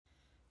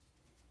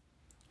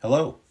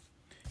Hello,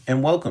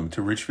 and welcome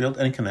to Richfield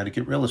and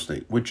Connecticut Real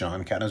Estate with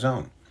John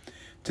Catazone.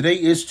 Today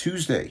is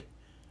Tuesday,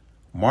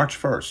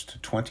 March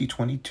 1st,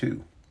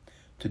 2022.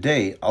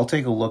 Today, I'll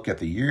take a look at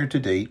the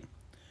year-to-date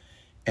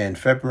and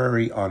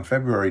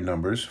February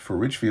numbers for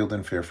Richfield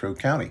and Fairfield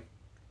County.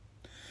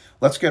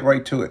 Let's get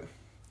right to it.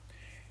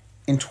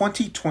 In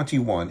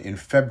 2021, in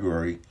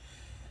February,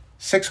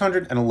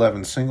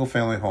 611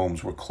 single-family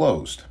homes were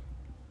closed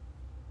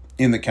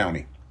in the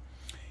county.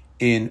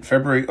 In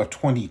February of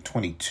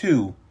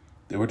 2022,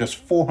 there were just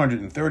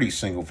 430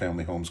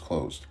 single-family homes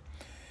closed,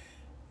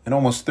 an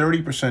almost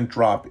 30%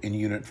 drop in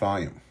unit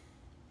volume.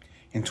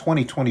 In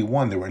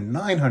 2021, there were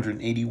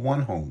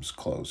 981 homes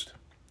closed.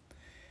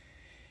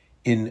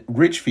 In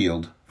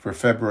Richfield, for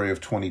February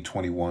of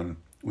 2021,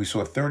 we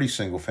saw 30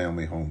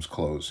 single-family homes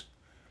close.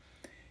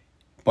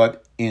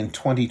 But in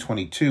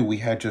 2022, we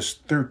had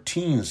just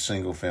 13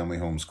 single-family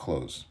homes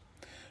close,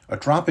 a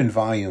drop in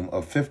volume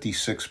of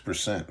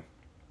 56%.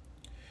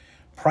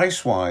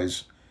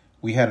 Price-wise,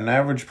 we had an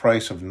average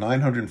price of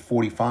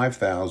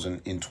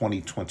 $945,000 in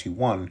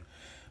 2021,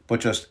 but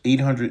just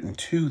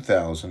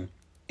 $802,000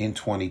 in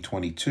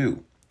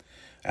 2022.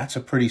 That's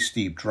a pretty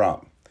steep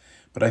drop.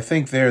 But I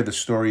think there the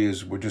story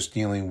is we're just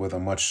dealing with a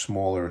much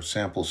smaller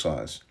sample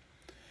size.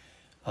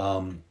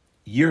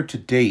 Year to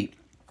date,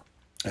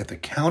 at the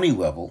county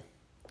level,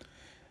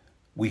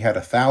 we had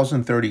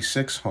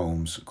 1,036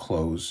 homes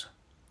close.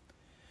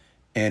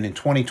 And in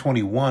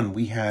 2021,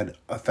 we had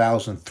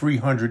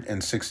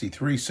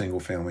 1,363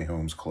 single-family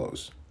homes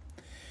close.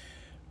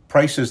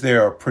 Prices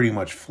there are pretty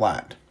much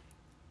flat.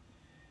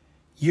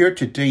 Year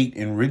to date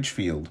in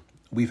Richfield,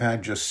 we've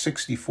had just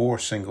 64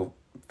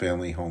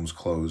 single-family homes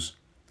close.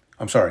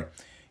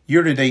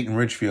 Year to date in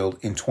Richfield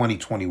in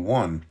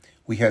 2021,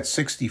 we had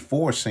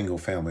 64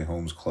 single-family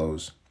homes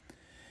close.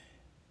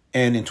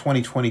 And in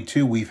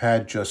 2022, we've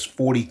had just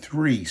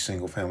 43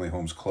 single-family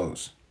homes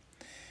close.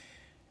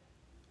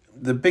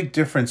 The big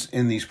difference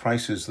in these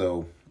prices,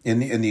 though,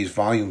 in these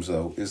volumes,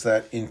 though, is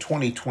that in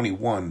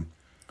 2021,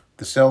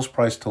 the sales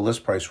price to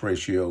list price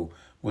ratio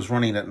was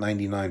running at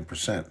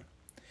 99%.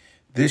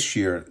 This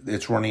year,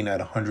 it's running at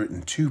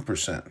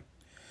 102%.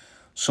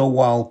 So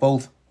while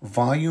both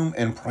volume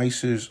and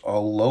prices are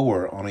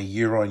lower on a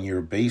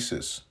year-on-year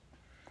basis,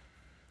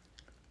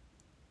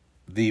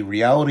 the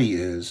reality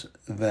is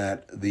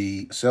that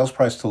the sales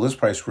price to list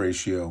price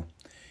ratio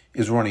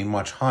is running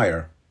much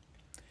higher,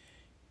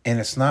 and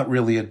it's not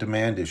really a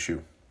demand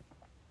issue.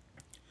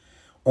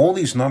 All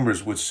these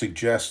numbers would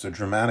suggest a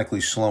dramatically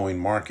slowing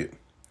market.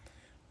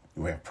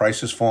 We have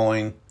prices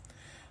falling.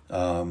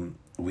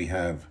 We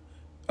have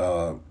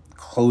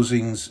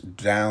closings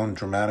down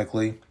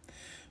dramatically,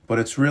 but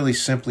it's really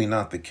simply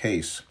not the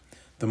case.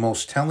 The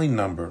most telling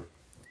number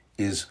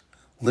is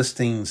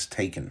listings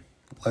taken.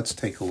 Let's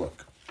take a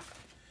look.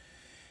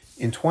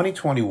 In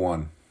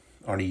 2021,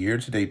 on a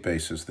year-to-date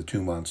basis, the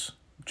 2 months,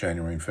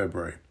 January and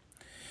February,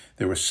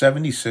 there were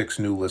 76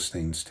 new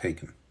listings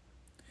taken.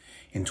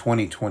 In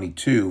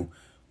 2022,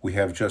 we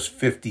have just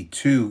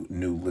 52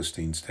 new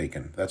listings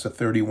taken. That's a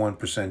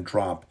 31%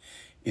 drop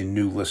in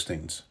new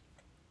listings.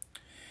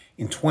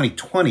 In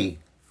 2020,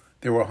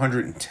 there were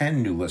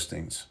 110 new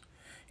listings.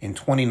 In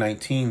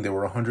 2019, there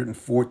were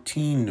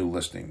 114 new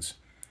listings.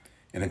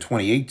 And in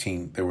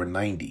 2018, there were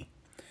 90.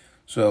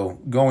 So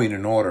going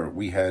in order,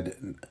 we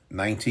had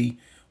 90,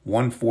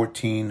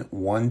 114,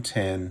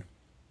 110,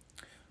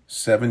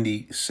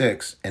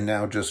 76, and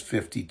now just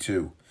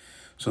 52.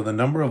 So the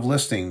number of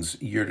listings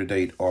year to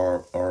date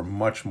are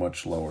much,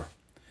 much lower.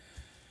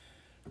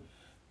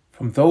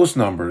 From those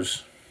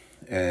numbers,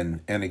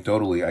 and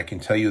anecdotally, I can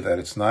tell you that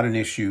it's not an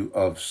issue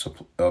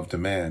of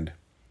demand.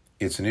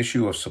 It's an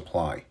issue of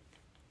supply.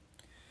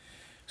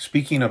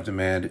 Speaking of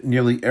demand,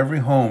 nearly every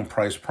home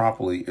priced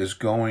properly is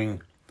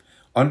going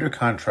under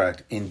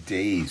contract in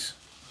days,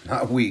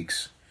 not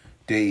weeks,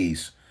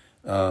 days.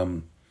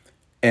 And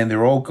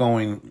they're all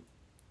going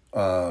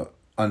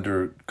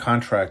under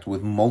contract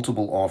with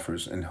multiple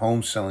offers and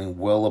homes selling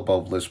well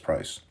above list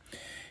price.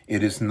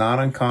 It is not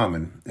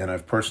uncommon, and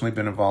I've personally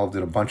been involved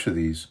in a bunch of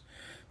these,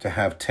 to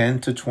have 10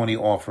 to 20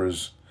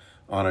 offers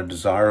on a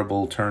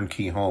desirable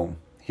turnkey home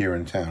here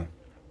in town.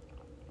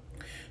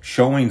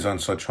 Showings on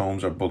such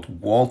homes are booked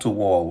wall to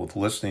wall with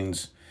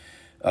listings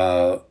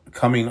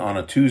coming on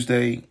a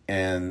Tuesday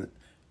and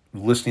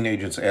listing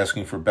agents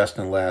asking for best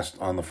and last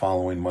on the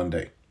following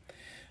Monday.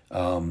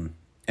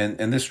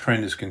 And this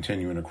trend is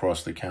continuing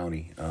across the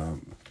county.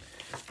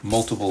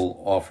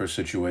 Multiple offer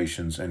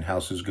situations and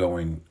houses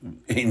going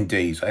in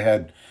days. I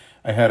had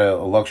a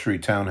luxury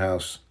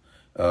townhouse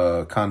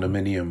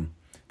condominium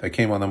that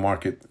came on the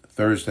market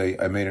Thursday.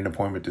 I made an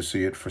appointment to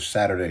see it for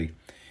Saturday,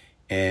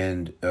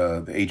 and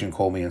the agent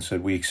called me and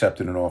said, "We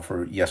accepted an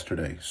offer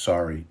yesterday.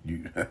 Sorry,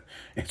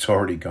 it's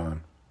already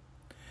gone."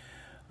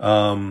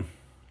 I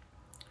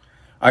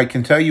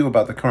can tell you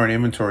about the current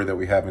inventory that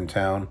we have in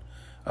town.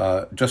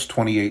 Just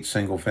 28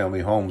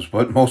 single-family homes,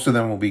 but most of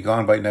them will be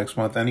gone by next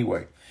month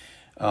anyway.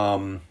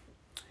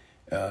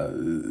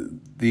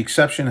 The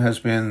exception has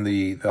been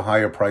the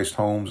higher priced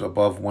homes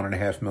above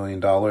 $1.5 million.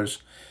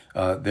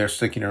 They're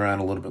sticking around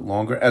a little bit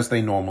longer, as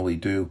they normally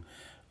do.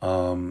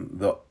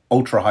 The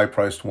ultra high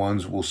priced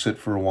ones will sit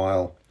for a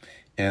while,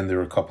 and there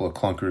are a couple of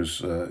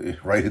clunkers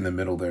right in the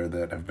middle there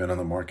that have been on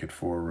the market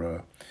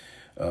for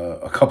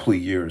a couple of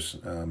years.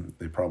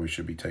 They probably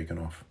should be taken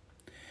off.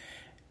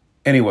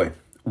 Anyway,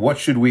 what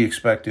should we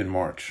expect in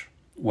March?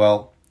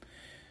 Well,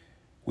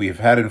 we have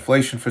had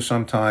inflation for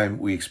some time.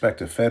 We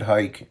expect a Fed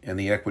hike, and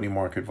the equity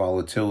market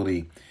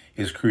volatility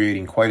is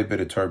creating quite a bit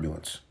of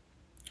turbulence.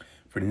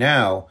 For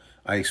now,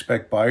 I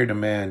expect buyer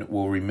demand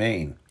will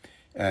remain,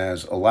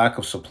 as a lack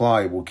of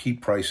supply will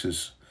keep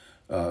prices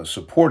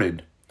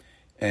supported,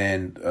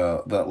 and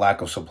the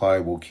lack of supply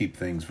will keep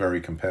things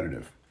very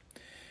competitive.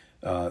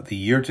 The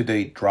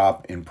year-to-date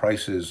drop in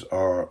prices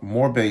are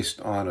more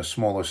based on a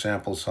smaller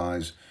sample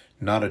size,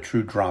 not a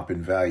true drop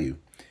in value.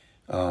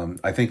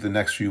 I think the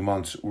next few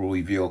months will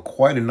reveal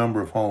quite a number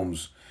of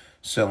homes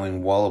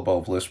selling well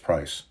above list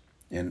price,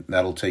 and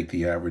that'll take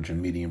the average and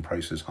median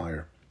prices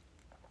higher.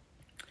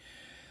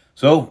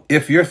 So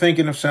if you're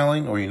thinking of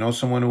selling, or you know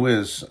someone who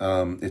is,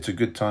 it's a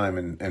good time,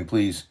 and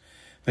please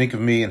think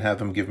of me and have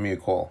them give me a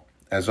call.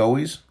 As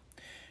always,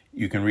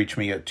 you can reach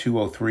me at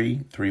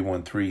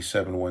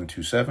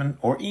 203-313-7127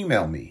 or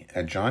email me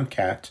at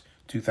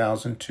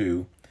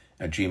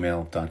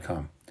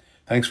johncat2002@gmail.com.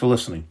 Thanks for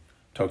listening.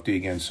 Talk to you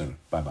again soon.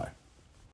 Bye-bye.